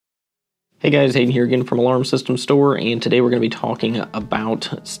Hey guys, Hayden here again from Alarm System Store, and today we're going to be talking about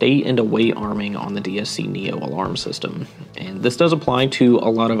stay and away arming on the DSC NEO alarm system. And this does apply to a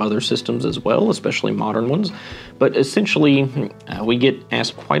lot of other systems as well, especially modern ones. But essentially, we get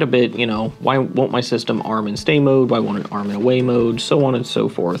asked quite a bit, why won't my system arm in stay mode? Why won't it arm in away mode? So on and so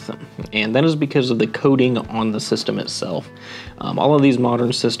forth. And that is because of the coding on the system itself. All of these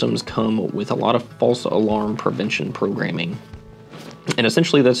modern systems come with a lot of false alarm prevention programming. And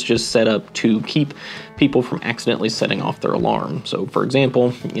essentially that's just set up to keep people from accidentally setting off their alarm. So for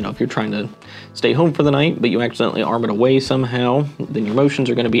example, if you're trying to stay home for the night, but you accidentally arm it away somehow, then your motions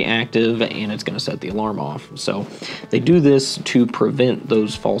are going to be active and it's going to set the alarm off. So they do this to prevent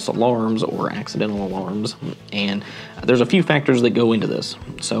those false alarms or accidental alarms. And there's a few factors that go into this.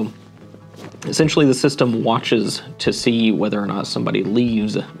 So essentially the system watches to see whether or not somebody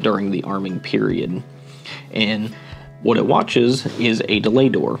leaves during the arming period. And what it watches is a delay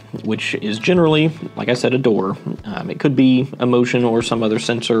door, which is generally, like I said, a door. It could be a motion or some other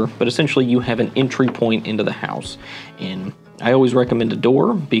sensor, but essentially you have an entry point into the house. And I always recommend a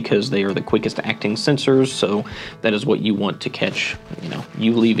door because they are the quickest acting sensors, so that is what you want to catch,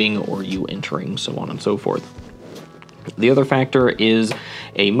 you leaving or you entering, so on and so forth. The other factor is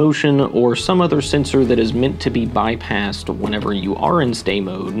a motion or some other sensor that is meant to be bypassed whenever you are in stay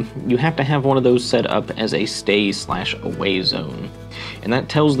mode. You have to have one of those set up as a stay/away zone. And that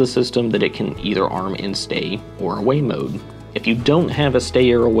tells the system that it can either arm in stay or away mode. If you don't have a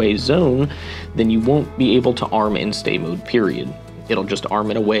stay or away zone, then you won't be able to arm in stay mode, period. It'll just arm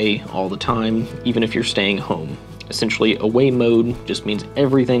it away all the time, even if you're staying home. Essentially, away mode just means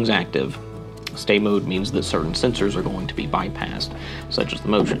everything's active. Stay mode means that certain sensors are going to be bypassed, such as the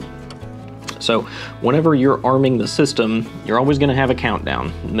motion. So whenever you're arming the system, you're always going to have a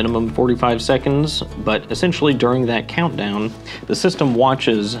countdown, minimum 45 seconds, but essentially during that countdown, the system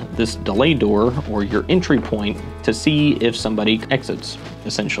watches this delay door or your entry point to see if somebody exits,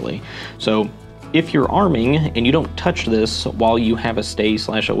 essentially. So if you're arming and you don't touch this while you have a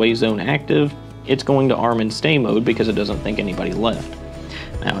stay/away zone active, it's going to arm in stay mode because it doesn't think anybody left.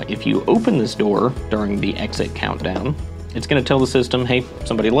 Now, if you open this door during the exit countdown, it's going to tell the system, hey,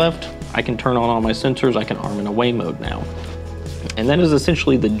 somebody left, I can turn on all my sensors, I can arm in away mode now. And that is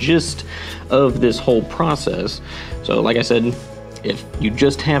essentially the gist of this whole process. So like I said, if you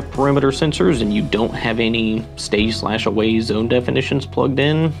just have perimeter sensors and you don't have any stay/away zone definitions plugged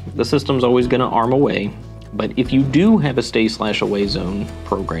in, the system's always going to arm away. But if you do have a stay/away zone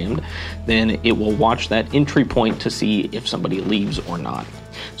programmed, then it will watch that entry point to see if somebody leaves or not.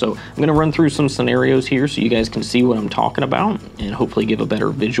 So I'm going to run through some scenarios here so you guys can see what I'm talking about and hopefully give a better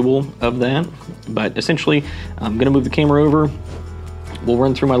visual of that. But essentially, I'm going to move the camera over. We'll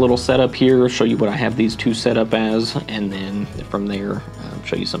run through my little setup here, show you what I have these two set up as, and then from there,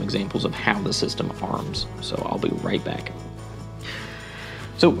 show you some examples of how the system arms. So I'll be right back.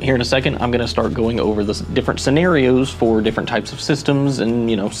 So here in a second, I'm going to start going over the different scenarios for different types of systems and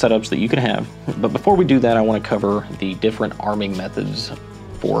setups that you can have. But before we do that, I want to cover the different arming methods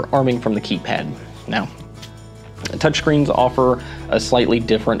for arming from the keypad. Now, touchscreens offer a slightly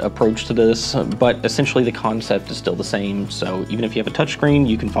different approach to this, but essentially the concept is still the same. So even if you have a touchscreen,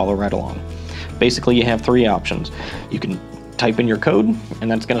 you can follow right along. Basically, you have three options. You can type in your code, and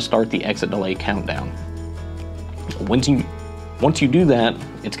that's going to start the exit delay countdown. Once you do that,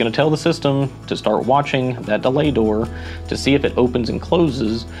 it's going to tell the system to start watching that delay door to see if it opens and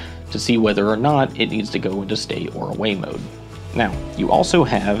closes to see whether or not it needs to go into stay or away mode. Now, you also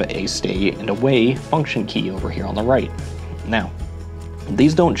have a stay and away function key over here on the right. Now,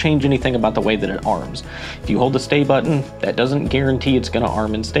 these don't change anything about the way that it arms. If you hold the stay button, that doesn't guarantee it's going to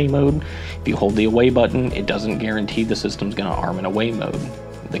arm in stay mode. If you hold the away button, it doesn't guarantee the system's going to arm in away mode.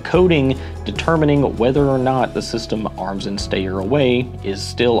 The coding determining whether or not the system arms in stay or away is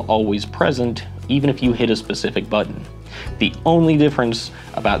still always present, even if you hit a specific button. The only difference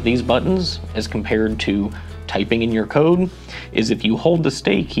about these buttons as compared to typing in your code is if you hold the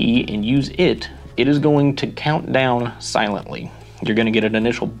stay key and use it, it is going to count down silently. You're going to get an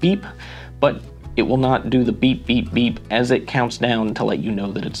initial beep, but it will not do the beep, beep, beep as it counts down to let you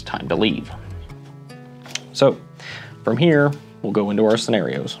know that it's time to leave. So from here, we'll go into our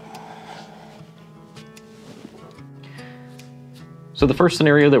scenarios. So the first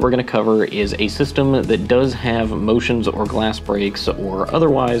scenario that we're going to cover is a system that does have motions or glass breaks or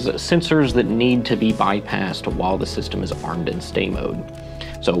otherwise sensors that need to be bypassed while the system is armed in stay mode.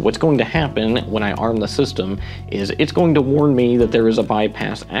 So what's going to happen when I arm the system is it's going to warn me that there is a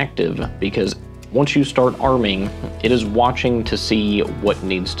bypass active, because once you start arming, it is watching to see what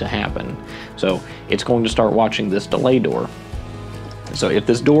needs to happen. So it's going to start watching this delay door. So if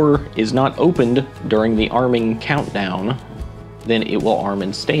this door is not opened during the arming countdown, then it will arm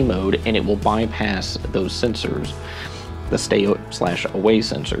in stay mode and it will bypass those sensors, the stay/away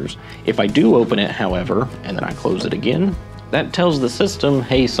sensors. If I do open it, however, and then I close it again, that tells the system,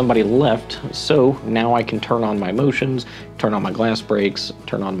 hey, somebody left, so now I can turn on my motions, turn on my glass breaks,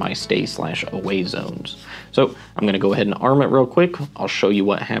 turn on my stay/away zones. So I'm gonna go ahead and arm it real quick. I'll show you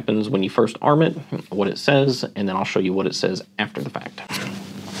what happens when you first arm it, what it says, and then I'll show you what it says after the fact.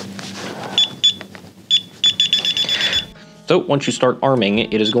 So once you start arming,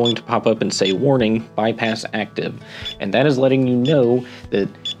 it is going to pop up and say, warning, bypass active. And that is letting you know that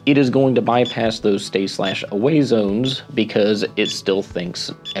it is going to bypass those stay/away zones because it still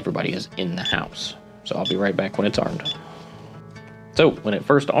thinks everybody is in the house. So I'll be right back when it's armed. So when it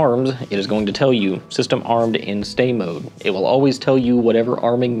first arms, it is going to tell you system armed in stay mode. It will always tell you whatever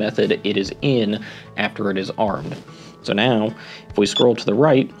arming method it is in after it is armed. So now, if we scroll to the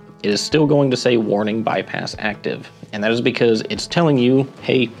right, it is still going to say warning bypass active. And that is because it's telling you,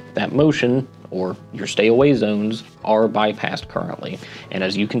 hey, that motion or your stay away zones are bypassed currently. And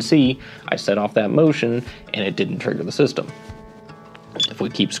as you can see, I set off that motion and it didn't trigger the system. If we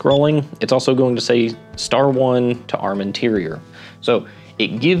keep scrolling, it's also going to say *1 to arm interior. So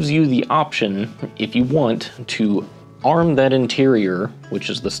it gives you the option, if you want, to arm that interior, which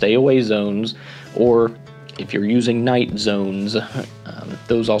is the stay away zones, or if you're using night zones,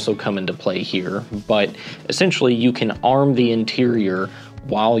 those also come into play here. But essentially you can arm the interior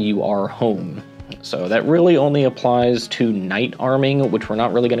while you are home. So that really only applies to night arming, which we're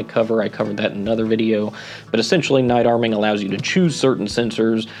not really going to cover. I covered that in another video. But essentially night arming allows you to choose certain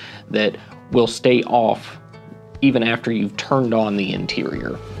sensors that will stay off even after you've turned on the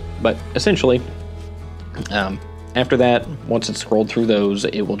interior. But essentially, after that, once it's scrolled through those,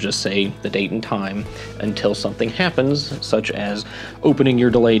 it will just say the date and time until something happens, such as opening your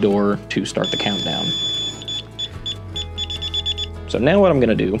delay door to start the countdown. So now what I'm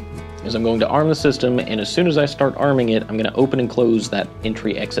going to do is I'm going to arm the system, and as soon as I start arming it, I'm going to open and close that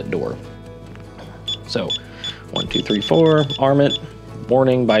entry-exit door. So 1, 2, 3, 4, arm it,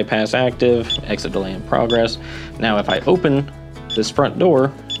 warning, bypass active, exit delay in progress. Now if I open this front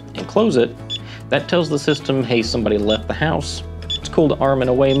door and close it, that tells the system, hey, somebody left the house. It's cool to arm in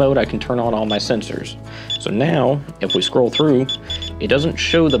away mode. I can turn on all my sensors. So now, if we scroll through, it doesn't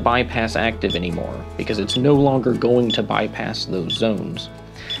show the bypass active anymore because it's no longer going to bypass those zones.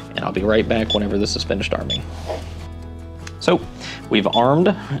 And I'll be right back whenever this is finished arming. So we've armed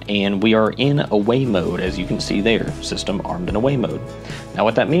and we are in away mode, as you can see there, system armed in away mode. Now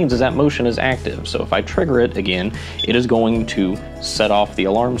what that means is that motion is active. So if I trigger it again, it is going to set off the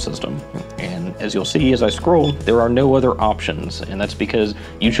alarm system. And as you'll see as I scroll, there are no other options. And that's because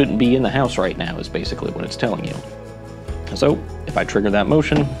you shouldn't be in the house right now is basically what it's telling you. So if I trigger that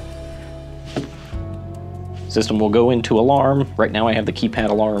motion, system will go into alarm. Right now I have the keypad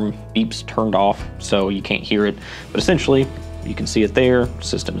alarm beeps turned off, so you can't hear it. But essentially, you can see it there.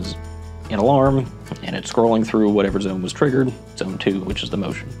 System is in alarm, and it's scrolling through whatever zone was triggered, zone 2, which is the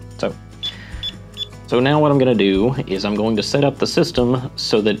motion. So now what I'm going to do is I'm going to set up the system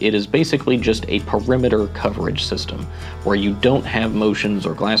so that it is basically just a perimeter coverage system, where you don't have motions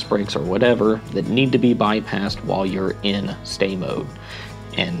or glass breaks or whatever that need to be bypassed while you're in stay mode.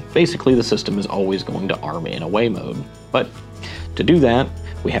 And basically the system is always going to arm in away mode. But to do that,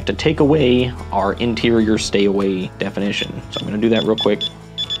 we have to take away our interior stay away definition. So I'm going to do that real quick.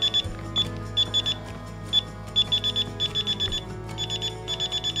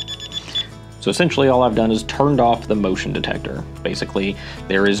 So essentially all I've done is turned off the motion detector. Basically,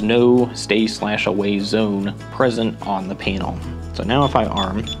 there is no stay/away zone present on the panel. So now if I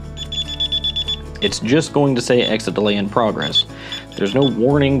arm, it's just going to say exit delay in progress. There's no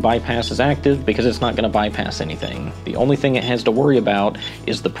warning bypass is active because it's not going to bypass anything. The only thing it has to worry about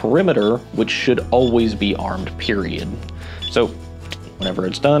is the perimeter, which should always be armed, period. So whenever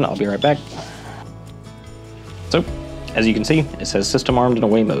it's done, I'll be right back. So as you can see, it says system armed in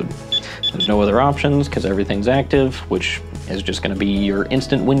away mode. There's no other options because everything's active, which is just going to be your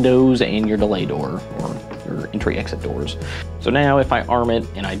instant windows and your delay door, or your entry-exit doors. So now if I arm it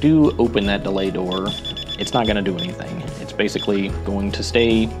and I do open that delay door, it's not going to do anything. It's basically going to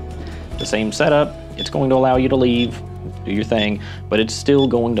stay the same setup. It's going to allow you to leave, do your thing, but it's still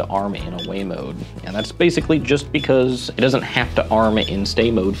going to arm in away mode. And that's basically just because it doesn't have to arm in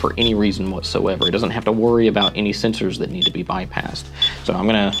stay mode for any reason whatsoever. It doesn't have to worry about any sensors that need to be bypassed. So I'm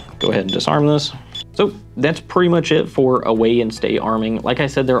going to go ahead and disarm this. So that's pretty much it for away and stay arming. Like I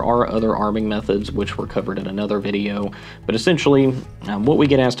said, there are other arming methods which were covered in another video, but essentially what we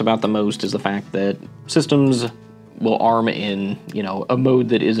get asked about the most is the fact that systems will arm in, you know, a mode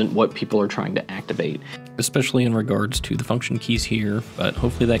that isn't what people are trying to activate, especially in regards to the function keys here. But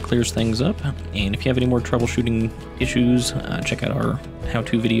hopefully that clears things up. And if you have any more troubleshooting issues, check out our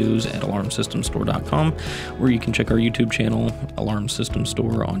how-to videos at alarmsystemstore.com, or you can check our YouTube channel, Alarm System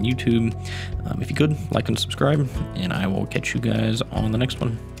Store on YouTube. If you could, like and subscribe, and I will catch you guys on the next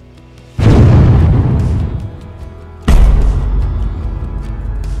one.